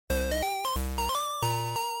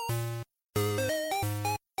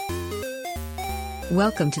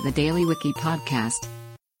Welcome to the Daily Wiki podcast,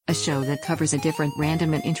 a show that covers a different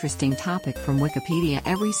random and interesting topic from Wikipedia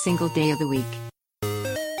every single day of the week.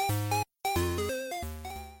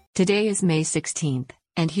 Today is May 16th,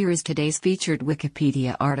 and here is today's featured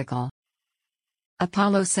Wikipedia article.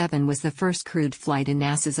 Apollo 7 was the first crewed flight in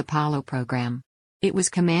NASA's Apollo program. It was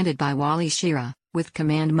commanded by Wally Schirra, with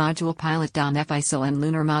Command Module Pilot Don Feisel and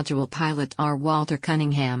Lunar Module Pilot R. Walter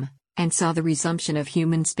Cunningham, and saw the resumption of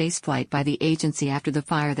human spaceflight by the agency after the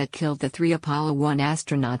fire that killed the 3 Apollo 1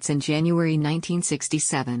 astronauts in January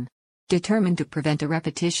 1967. Determined to prevent a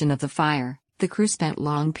repetition of the fire, the crew spent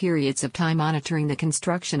long periods of time monitoring the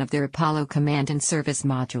construction of their Apollo Command and Service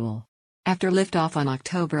Module. After liftoff on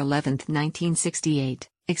October 11, 1968,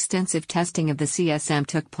 extensive testing of the CSM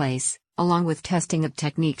took place, along with testing of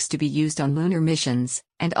techniques to be used on lunar missions,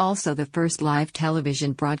 and also the first live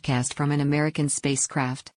television broadcast from an American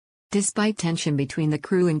spacecraft. Despite tension between the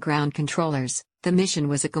crew and ground controllers, the mission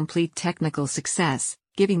was a complete technical success,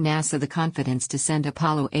 giving NASA the confidence to send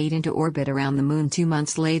Apollo 8 into orbit around the Moon 2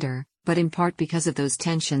 months later, but in part because of those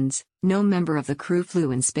tensions, no member of the crew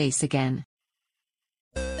flew in space again.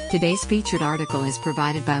 Today's featured article is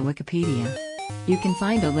provided by Wikipedia. You can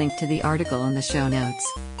find a link to the article in the show notes.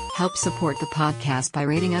 Help support the podcast by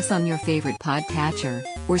rating us on your favorite podcatcher,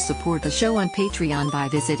 or support the show on Patreon by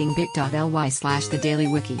visiting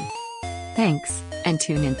bit.ly/thedailywiki. Thanks, and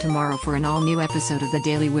tune in tomorrow for an all-new episode of the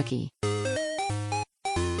Daily Wiki.